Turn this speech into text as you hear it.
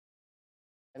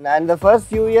And the first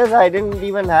few years, I didn't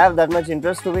even have that much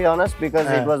interest, to be honest, because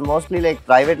it was mostly like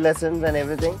private lessons and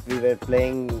everything. We were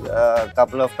playing a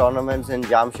couple of tournaments in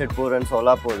Jamshedpur and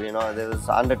Solapur. You know, there was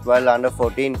under 12, under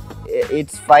 14.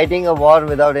 It's fighting a war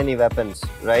without any weapons,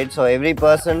 right? So every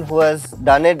person who has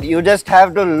done it, you just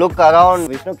have to look around.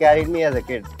 Vishnu carried me as a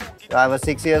kid. I was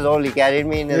 6 years old. He carried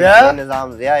me in his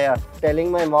arms. Yeah. Telling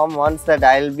my mom once that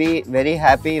I'll be very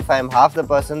happy if I'm half the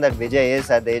person that Vijay is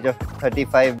at the age of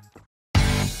 35.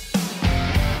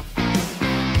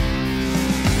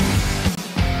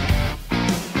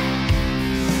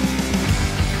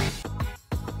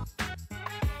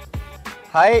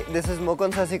 Hi, this is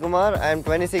Mukund Sasikumar. I am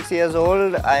 26 years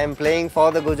old. I am playing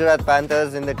for the Gujarat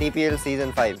Panthers in the TPL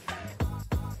Season 5.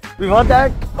 We've heard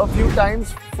that a few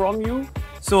times from you.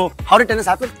 So, how did tennis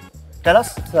happen? Tell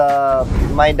us.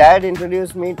 My dad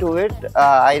introduced me to it.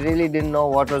 I really didn't know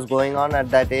what was going on at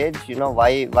that age, you know,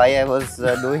 why I was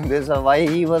doing this or why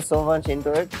he was so much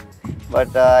into it.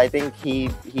 But I think he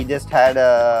just had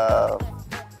a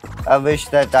wish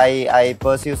that I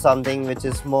pursue something which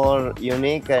is more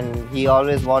unique, and he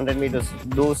always wanted me to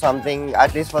do something,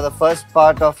 at least for the first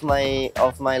part of my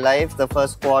life, the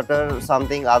first quarter,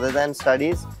 something other than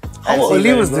studies. How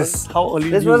early was this? How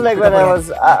early? This was like when I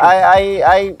was.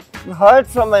 I heard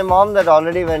from my mom that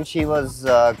already when she was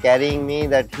carrying me,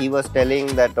 that he was telling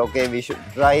that okay, we should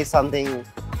try something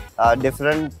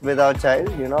different with our child,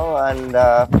 you know, and.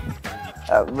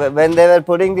 When they were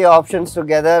putting the options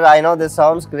together, I know this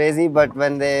sounds crazy, but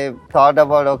when they thought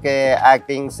about okay,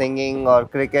 acting, singing or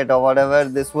cricket or whatever,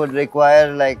 this would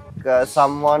require like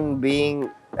someone being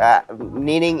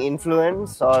needing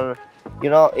influence, or you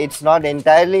know, it's not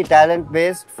entirely talent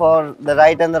based for the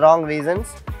right and the wrong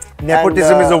reasons.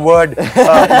 Nepotism is a word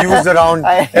used around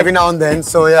every now and then,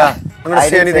 so yeah, I'm going to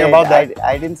say anything about that.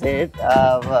 I didn't say it,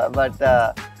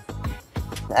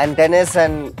 and tennis,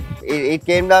 and it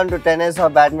came down to tennis or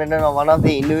badminton or one of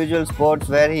the individual sports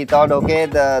where he thought okay,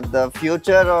 the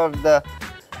future or the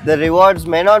rewards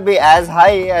may not be as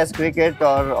high as cricket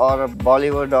or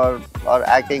Bollywood or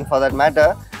acting for that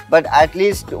matter, but at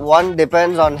least one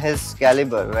depends on his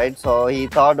caliber, right? So he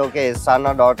thought okay, his son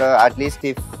or daughter, at least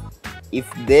if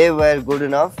they were good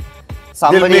enough,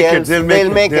 somebody else they'll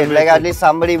make it. Like at least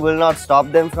somebody will not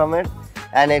stop them from it.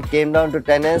 And it came down to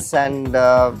tennis, and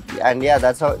yeah,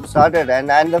 that's how it started.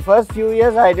 And the first few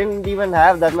years, I didn't even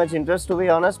have that much interest, to be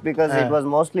honest, because it was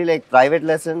mostly like private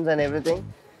lessons and everything.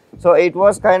 So it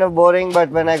was kind of boring. But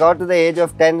when I got to the age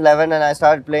of 10, 11 and I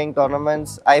started playing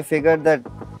tournaments, I figured that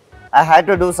I had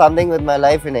to do something with my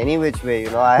life in any which way,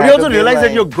 you know. But you also realized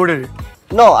that you're good at it.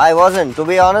 No, I wasn't. To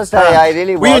be honest, I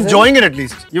really wasn't. Were you enjoying it at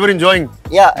least? You were enjoying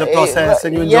the process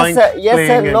and you enjoying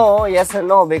yes and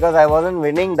no, because I wasn't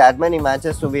winning that many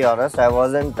matches, to be honest. I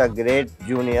wasn't a great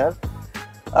junior.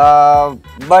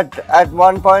 But at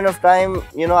one point of time,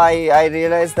 you know, I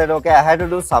realized that okay, I had to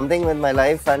do something with my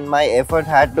life and my effort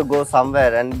had to go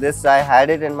somewhere, and this, I had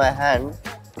it in my hand.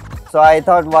 So I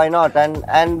thought, why not?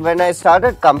 And when I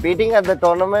started competing at the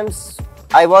tournaments,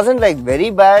 I wasn't like very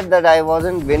bad that I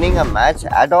wasn't winning a match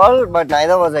at all, but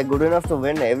neither was I good enough to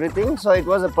win everything. So it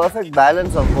was a perfect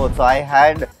balance of both. So I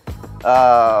had,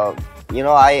 you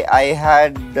know, I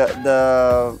had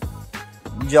the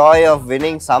joy of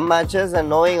winning some matches and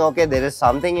knowing, okay, there is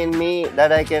something in me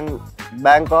that I can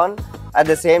bank on. At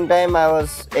the same time, I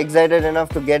was excited enough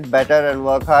to get better and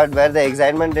work hard, where the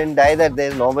excitement didn't die that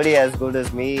there's nobody as good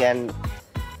as me, and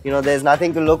you know, there's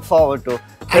nothing to look forward to.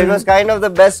 So it was kind of the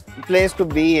best place to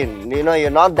be in. You know, you're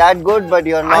not that good, but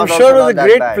you're not. I'm sure it was a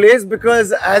great place,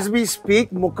 because as we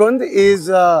speak, Mukund is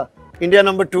India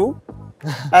 #2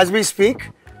 as we speak,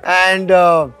 and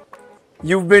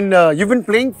you've been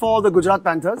playing for the Gujarat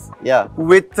Panthers. Yeah.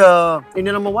 With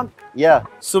India #1. Yeah.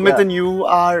 Sumit and you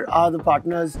are the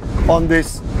partners on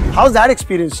this. How's that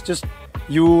experience? Just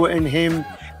you and him.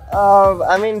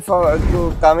 I mean,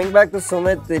 coming back to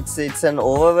Sumit, it's an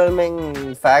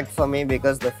overwhelming fact for me,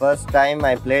 because the first time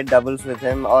I played doubles with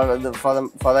him, or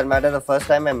for that matter, the first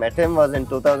time I met him was in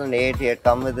 2008. He had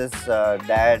come with his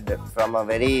dad from a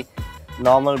very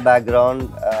normal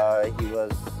background. He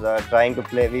was trying to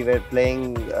play. We were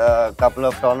playing a couple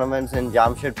of tournaments in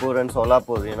Jamshedpur and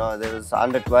Solapur. You know, there was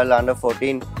under 12, under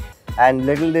 14. And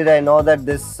little did I know that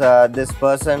this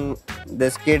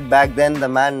kid back then, the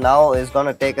man now, is going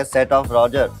to take a set off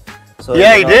Roger. So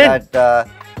yeah, he did.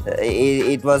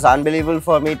 It was unbelievable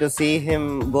for me to see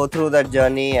him go through that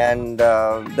journey. And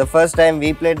the first time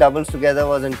we played doubles together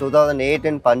was in 2008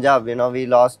 in Punjab. You know, we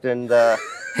lost in the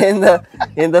in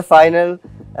the final.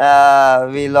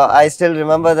 I still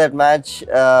remember that match.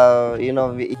 You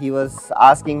know, he was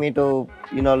asking me to,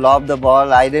 you know, lob the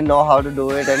ball. I didn't know how to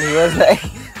do it, and he was like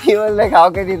he was like, how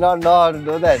can you not know how to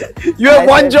do that? You have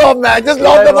one job, man. Just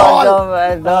lob the ball.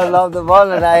 I love the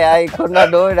ball, and I could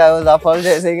not do it. I was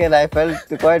apologizing, and I felt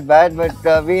quite bad. But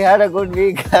we had a good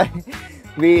week.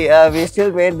 We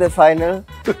still made the final,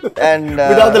 and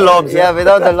without the lobs. Yeah,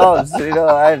 without the lobs.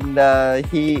 And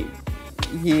he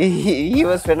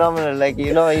was phenomenal. Like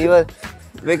he was,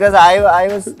 because I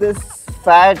was this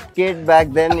fat kid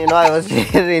back then. I was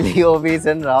really obese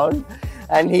and round,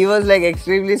 and he was like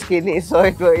extremely skinny. So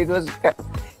it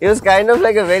was kind of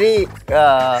like a very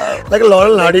like a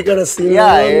Laurel Hardy kind of scene.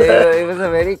 Yeah, it was a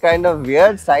very kind of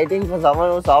weird sighting for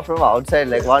someone who saw from outside.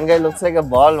 Like one guy looks like a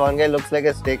ball, one guy looks like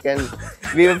a stick, and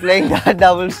we were playing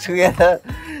doubles together.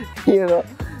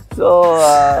 So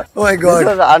oh my God,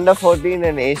 this was under 14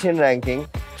 in Asian ranking.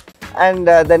 And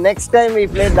the next time we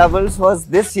played doubles was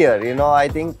this year. I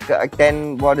think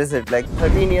 13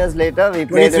 years later, we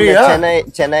played in the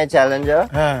Chennai Challenger.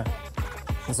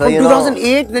 So, from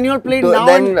 2008, then you all played now?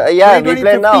 Then, we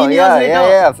played now.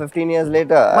 Yeah, 15 years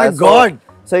later. My God.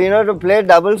 So, to play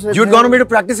doubles with You'd gone away to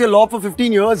practice your lob for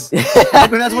 15 years.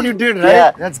 That's what you did, right?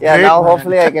 Yeah, that's great. Now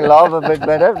hopefully I can lob a bit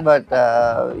better. But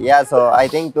so I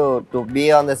think to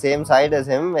be on the same side as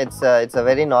him, it's a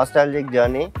very nostalgic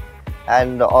journey.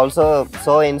 And also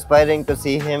so inspiring to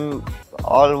see him,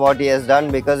 all what he has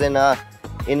done, because in a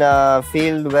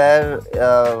field where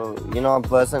a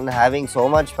person having so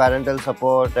much parental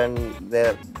support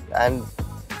and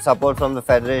support from the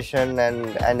federation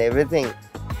and everything,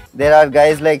 there are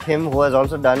guys like him who has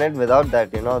also done it without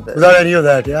that. Without any of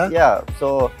that, yeah. Yeah.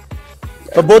 So.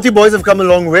 But both you boys have come a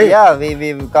long way. Yeah,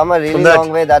 we've come a really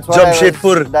long way. That's what I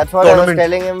was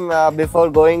telling him before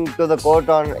going to the court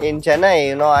in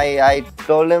Chennai. I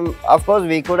told him, of course,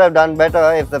 we could have done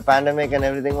better if the pandemic and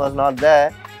everything was not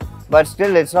there. But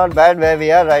still, it's not bad where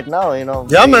we are right now.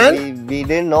 Yeah, man. We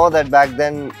didn't know that back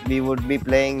then we would be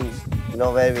playing,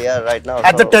 where we are right now.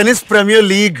 At the Tennis Premier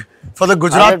League for the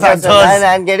Gujarat Panthers.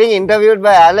 And getting interviewed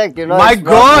by Alec, My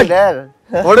God.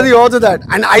 What are the odds of that?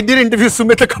 And I did interview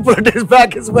Sumit a couple of days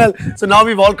back as well. So now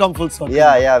we've all come full circle.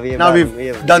 Yeah, we've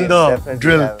done the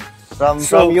drill. From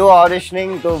you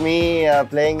auditioning to me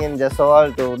playing in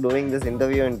Jassawal to doing this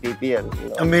interview in TPL.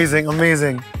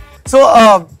 Amazing. So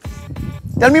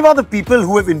tell me about the people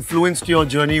who have influenced your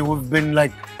journey, who have been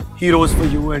like heroes for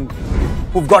you and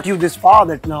who've got you this far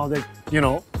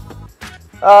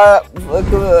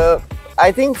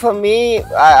I think for me,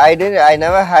 I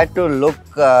never had to look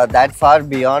that far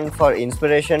beyond for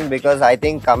inspiration, because I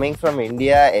think coming from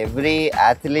India, every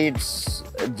athlete's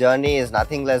journey is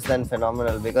nothing less than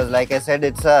phenomenal. Because like I said,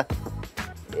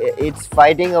 it's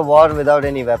fighting a war without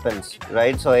any weapons,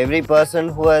 right? So every person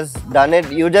who has done it,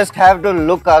 you just have to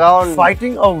look around.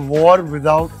 Fighting a war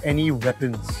without any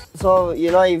weapons. So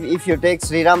if you take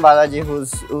Sriram Balaji,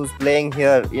 who's playing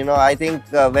here, I think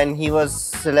when he was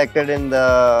selected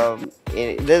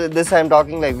this I'm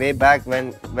talking like way back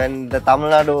when the Tamil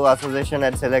Nadu Association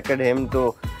had selected him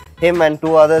and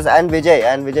two others and Vijay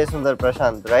Sundar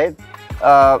Prashant, right?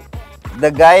 The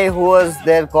guy who was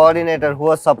their coordinator, who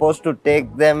was supposed to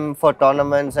take them for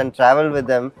tournaments and travel with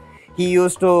them, he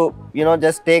used to,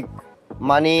 just take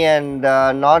money and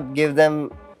not give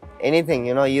them anything.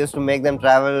 He used to make them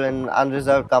travel in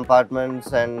unreserved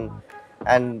compartments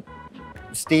and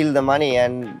steal the money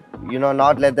and,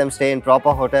 not let them stay in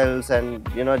proper hotels and,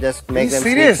 just make them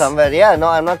sleep somewhere. Yeah, no,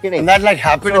 I'm not kidding. And that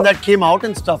happened and that came out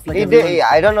and stuff.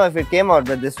 I don't know if it came out,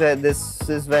 but this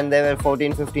is when they were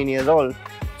 14, 15 years old.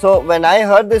 So when I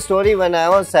heard this story when I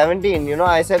was 17,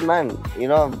 I said, man,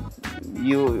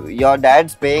 your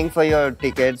dad's paying for your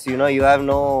tickets, you have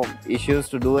no issues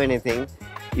to do anything.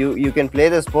 You can play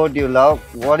the sport you love.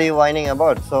 What are you whining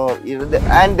about? So,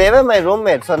 and they were my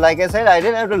roommates. So like I said, I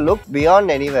didn't have to look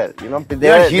beyond anywhere. They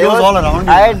had heroes all around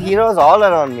you. I had heroes all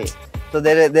around me. So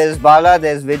there's Bala,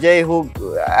 there's Vijay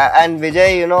and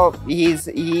Vijay, he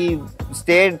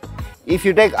stayed. If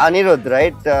you take Anirudh,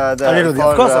 right? Anirudh,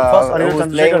 of course. Anirudh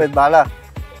who's playing with Bala.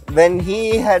 When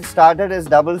he had started his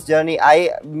doubles journey,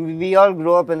 we all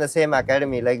grew up in the same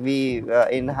academy. Like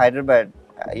in Hyderabad,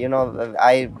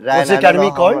 I ran. What's the academy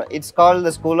called? It's called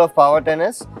the School of Power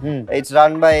Tennis. It's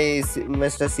run by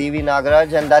Mr. C.V.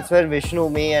 Nagaraj, and that's where Vishnu,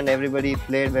 me, and everybody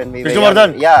played when we were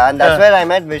young. Yeah, and that's where I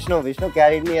met Vishnu. Vishnu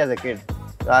carried me as a kid.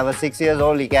 I was 6 years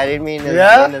old. He carried me in his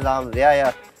arms.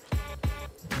 Yeah.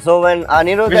 So when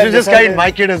Anirudh Vishnu just carried my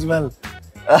kid as well.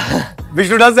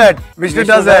 Vishnu does that. Vishnu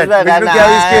carries kids.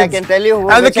 I can tell you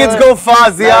and the kids go far.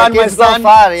 Zian, my son, go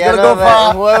far. Go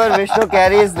far. Whoever Vishnu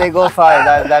carries, they go far.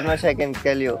 That much I can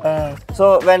tell you.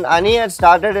 So when Ani had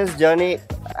started his journey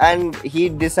and he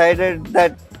decided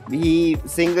that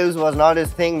singles was not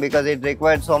his thing because it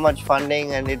required so much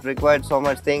funding and it required so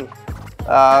much thing.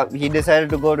 He decided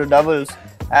to go to doubles,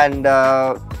 and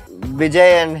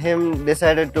Vijay and him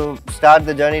decided to start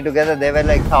the journey together. They were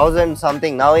like 1,000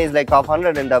 something. Now he's like top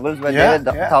 100 in doubles, but they were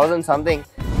 1,000 something.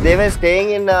 They were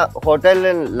staying in a hotel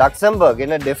in Luxembourg,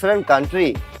 in a different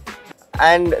country,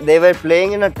 and they were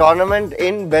playing in a tournament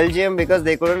in Belgium because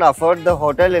they couldn't afford the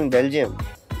hotel in Belgium.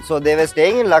 So they were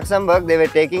staying in Luxembourg. They were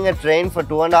taking a train for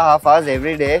 2.5 hours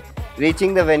every day,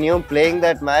 reaching the venue, playing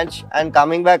that match, and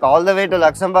coming back all the way to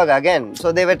Luxembourg again.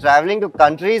 So they were traveling to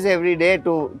countries every day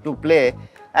to play,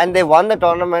 and they won the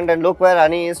tournament. And look where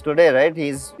Ani is today, right?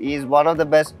 He's one of the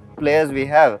best players we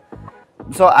have.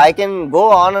 So I can go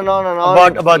on and on and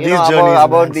on about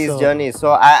these journeys.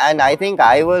 So I think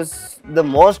I was the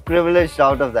most privileged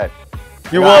out of that.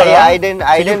 You were. I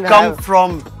didn't come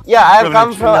from. Yeah, I have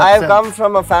come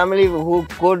from a family who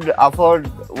could afford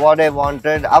what I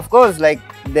wanted. Of course, like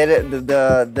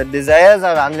the desires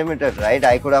are unlimited, right?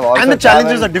 I could have also and the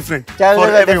challenges are different.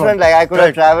 Challenges are different. Like I could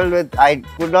have traveled with. I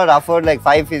could not afford like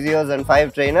 5 physios and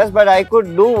 5 trainers, but I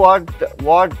could do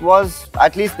what was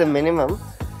at least the minimum.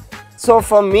 So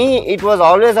for me, it was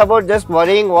always about just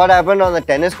worrying what happened on the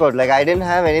tennis court. Like I didn't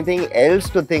have anything else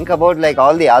to think about, like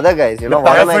all the other guys. You know,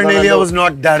 what am I gonna do? Was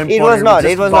not that important.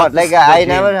 It was not. Like I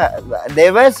never.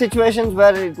 There were situations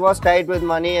where it was tight with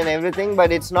money and everything,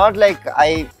 but it's not like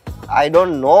I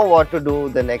don't know what to do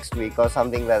the next week or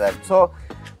something like that. So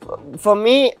for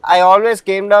me, I always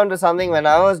came down to something when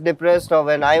I was depressed or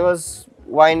when I was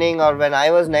whining or when I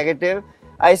was negative.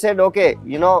 I said, okay,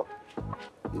 you know,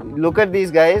 look at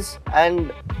these guys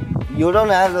and you don't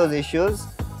have those issues,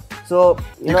 so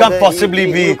you can't possibly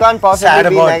be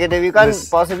negative, you can't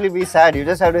possibly be sad. You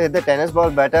just have to hit the tennis ball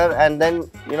better, and then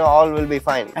you know all will be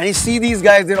fine. And you see these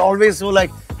guys, they're always so like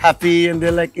happy and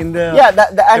they're like in the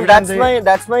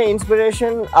that's my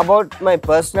inspiration about my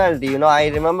personality. You know, I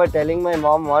remember telling my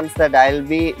mom once that I'll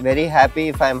be very happy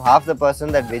if I'm half the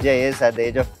person that Vijay is at the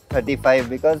age of 35,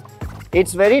 because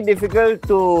it's very difficult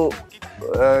to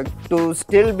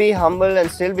still be humble and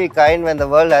still be kind when the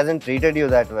world hasn't treated you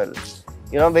that well.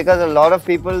 You know, because a lot of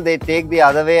people, they take the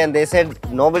other way and they said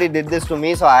nobody did this to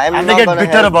me, so I am not going to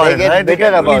help. They get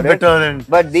bitter about it.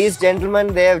 But these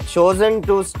gentlemen, they have chosen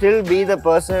to still be the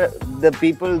person, the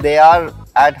people they are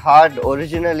at heart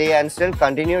originally, and still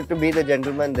continue to be the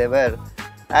gentlemen they were.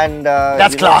 And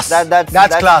that's class. That's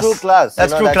class. True class.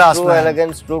 That's true class. True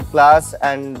elegance, true class,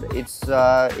 and it's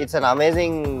an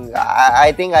amazing.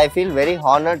 I think I feel very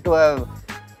honored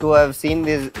to have seen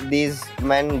these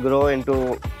men grow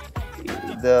into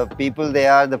the people they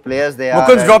are, the players they are.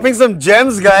 Mukund's dropping some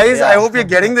gems, guys. Yeah. I hope you're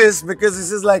getting this, because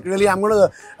this is like really. I'm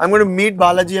gonna meet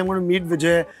Balaji. I'm gonna meet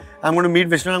Vijay. I'm going to meet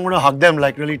Vishnu and I'm going to hug them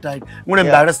like really tight. I'm going to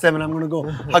embarrass them and I'm going to go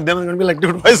hug them and I'm going to be like,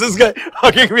 dude, why is this guy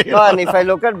hugging me? No, and if I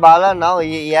look at Bala now,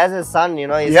 he has his son, you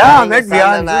know. He's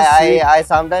I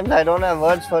sometimes I don't have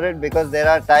words for it, because there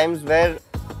are times where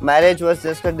marriage was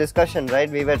just a discussion, right?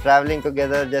 We were traveling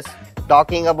together, just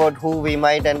talking about who we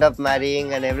might end up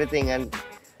marrying and everything. And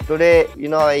today, you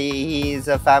know, he's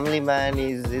a family man,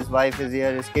 his wife is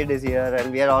here, his kid is here,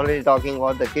 and we are already talking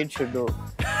what the kid should do.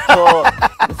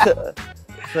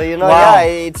 So you know,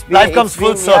 it's been, life comes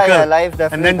full circle. Yeah, life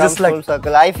definitely comes full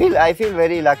circle. I feel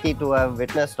very lucky to have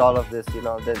witnessed all of this. You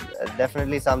know, there's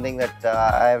definitely something that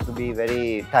I have to be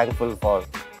very thankful for.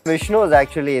 Vishnu is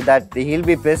actually, that he'll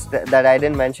be pissed that I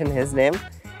didn't mention his name.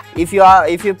 If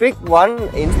you pick one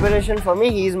inspiration for me,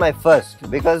 he's my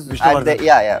first, because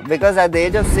because at the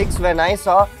age of 6, when I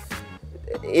saw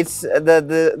it's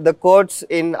the courts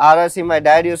in RRC, my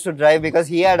dad used to drive because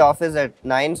he had office at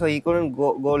 9, so he couldn't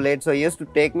go late. So he used to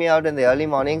take me out in the early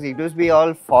mornings. It used to be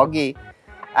all foggy,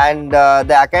 and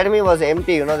the academy was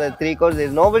empty. You know, the 3 courts,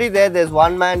 there's nobody there. There's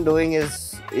one man doing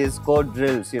his court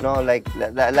drills. You know, like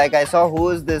I saw who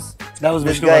is this. That was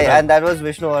this guy, and that was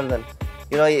Vishnuvardhan.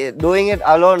 You know, doing it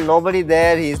alone, nobody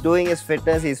there. He's doing his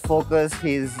fitness. He's focused.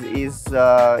 He's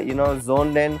you know,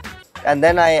 zoned in. And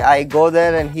then I go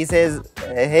there and he says,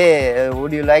 hey,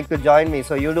 would you like to join me?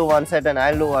 So you do one set and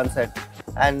I'll do one set.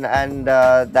 And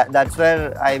that's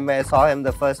where I saw him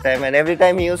the first time. And every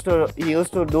time he used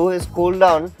to do his cool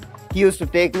down, he used to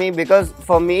take me, because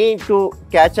for me to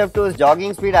catch up to his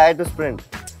jogging speed, I had to sprint.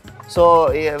 So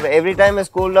every time his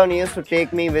cool down, he used to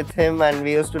take me with him and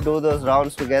we used to do those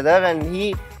rounds together. And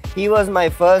he was my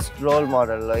first role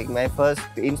model, like my first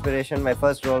inspiration, my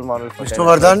first role model for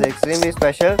tennis. It's extremely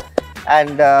special.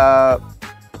 And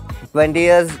 20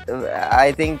 years,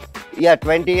 I think,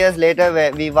 20 years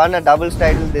later, we won a doubles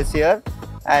title this year.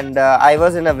 And I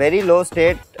was in a very low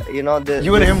state you know,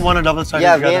 you and him won a double title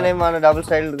yeah, together. me and him won a double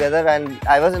title together, and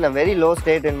I was in a very low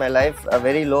state in my life, a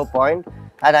very low point,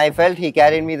 and I felt he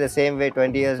carried me the same way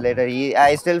 20 years later.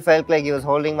 I still felt like he was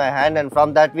holding my hand, and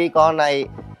from that week on,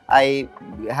 I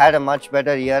had a much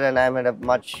better year, and I'm at a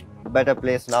much better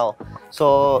place now.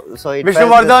 So it Vishnu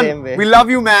felt the same Vardhan, way. we love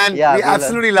you, man. Yeah, we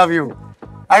absolutely love you.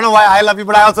 I don't know why I love you,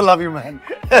 but I also love you, man.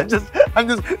 I'm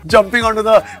just jumping onto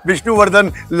the Vishnu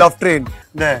Vardhan love train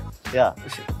there. Yeah.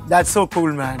 That's so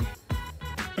cool, man.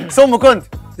 So Mukund,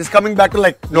 just coming back to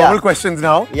like normal questions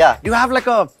now. Yeah. Do you have like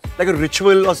a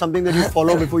ritual or something that you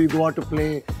follow before you go out to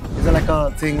play? Is there like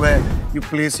a thing where you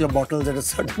place your bottles at a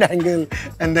certain angle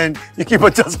and then you keep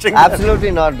adjusting?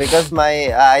 Absolutely not, because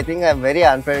I think I'm very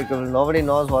unpredictable. Nobody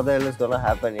knows what the hell is going to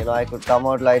happen. You know, I could come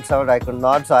out lights out, I could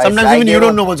not. So sometimes I even you gave don't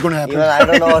up. know what's going to happen. Even I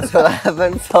don't know what's going to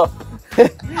happen. So,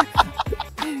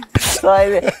 so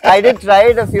I did try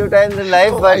it a few times in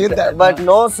life, but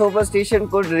no superstition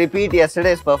could repeat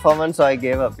yesterday's performance, so I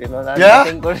gave up. You know,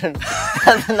 nothing couldn't,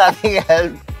 nothing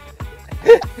helped.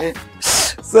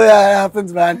 So yeah, it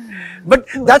happens, man. But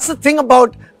that's the thing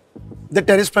about the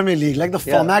Tennis Premier League. Like the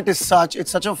format is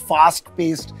it's such a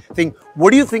fast-paced thing.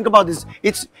 What do you think about this?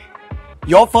 It's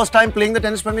your first time playing the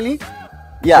Tennis Premier League?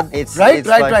 Yeah, it's right.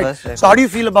 First time. So how do you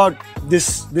feel about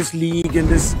this league and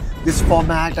this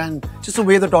format and just the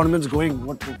way the tournament's going?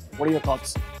 What are your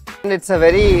thoughts? It's a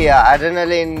very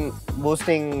adrenaline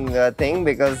boosting thing,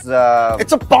 because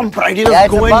it's a pump, right? You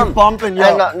just go in, you pump, and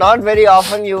not very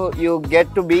often you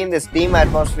get to be in this team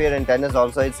atmosphere in tennis.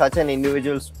 Also, it's such an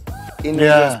individual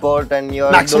sport, and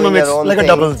you're maximum doing your own like thing. A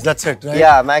doubles. That's it, right?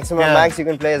 Yeah, max you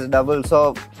can play as a double.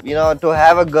 So you know, to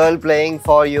have a girl playing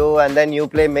for you, and then you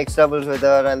play mixed doubles with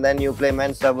her, and then you play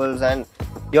men's doubles, and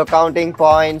you're counting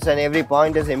points, and every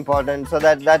point is important. So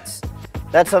that's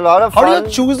a lot of fun. How do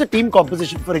you choose the team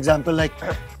composition? For example, like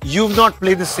you've not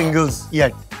played the singles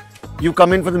yet. You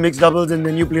come in for the mixed doubles and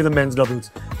then you play the men's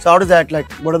doubles. So how does that,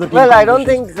 like, what are the team Well, I don't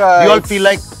think... you all feel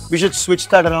like we should switch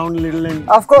that around a little? And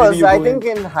of course, I think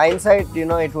in hindsight, you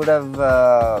know, it would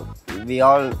have... we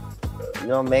all, you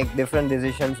know, make different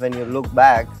decisions when you look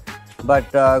back. But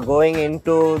going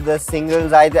into the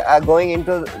singles, going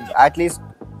into at least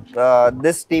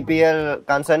this TPL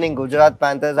concerning Gujarat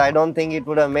Panthers, I don't think it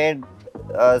would have made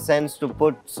sense to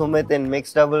put Sumit in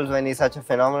mixed doubles when he's such a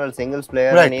phenomenal singles player,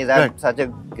 and he's had such a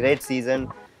great season.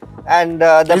 And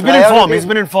he's been in form. He's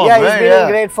been in form. Yeah, he's been in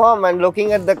great form. And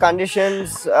looking at the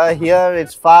conditions here,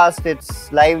 it's fast, it's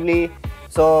lively.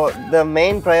 So the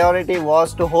main priority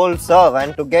was to hold serve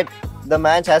and to get the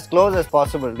match as close as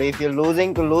possible. If you're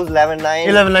losing, to lose 11-9,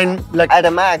 11-9 like at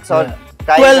a max, or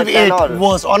 12-8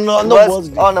 was on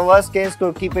the worst case,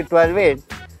 to keep it 12-8.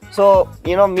 So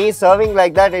you know, me serving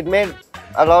like that, it made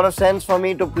a lot of sense for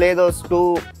me to play those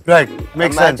two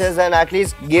matches and at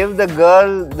least give the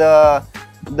girl the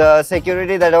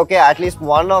security that okay, at least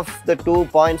one of the 2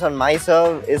 points on my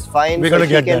serve is fine, so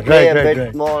she can play a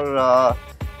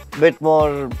bit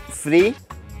more free.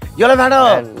 You all have had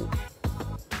a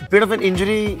bit of an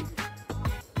injury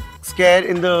scare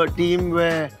in the team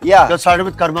where you started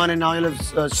with Karman and now you'll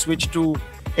have switched to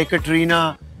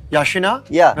Ekaterina Yashina.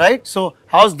 Yeah. Right? So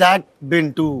how's that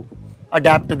been to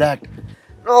adapt to that?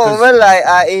 Oh, well,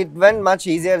 it went much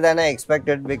easier than I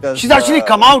expected, because she's actually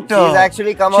come out. She's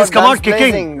actually come out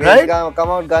kicking, right? Come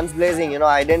out guns blazing. You know,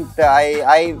 when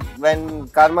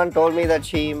Karman told me that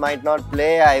she might not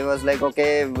play, I was like,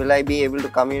 okay, will I be able to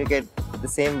communicate the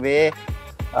same way?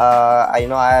 I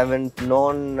haven't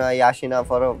known Yashina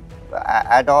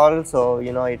at all, so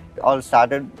you know, it all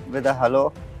started with a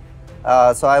hello.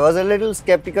 So I was a little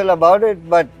skeptical about it,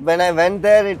 but when I went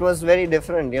there, it was very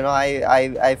different. You know,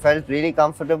 I felt really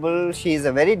comfortable. She's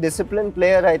a very disciplined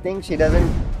player. I think she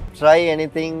doesn't try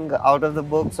anything out of the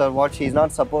books or what she's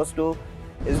not supposed to.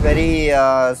 Is very,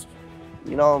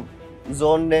 you know,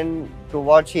 zoned in to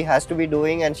what she has to be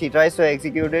doing, and she tries to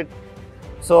execute it.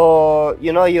 So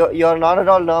you know, you're not at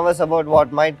all nervous about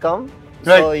what might come.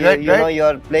 So you know,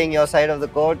 you're playing your side of the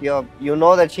court. You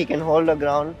know that she can hold her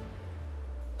ground.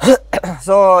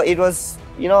 So it was,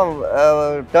 you know,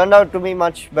 turned out to be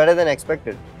much better than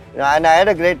expected. And I had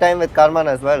a great time with Karman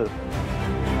as well.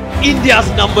 India's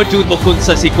 #2 Mukund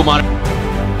Sasikumar.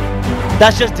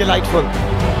 That's just delightful.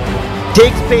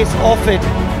 Takes pace off it.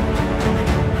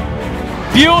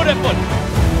 Beautiful.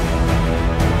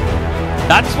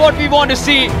 That's what we want to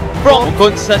see from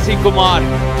Mukund Sasikumar.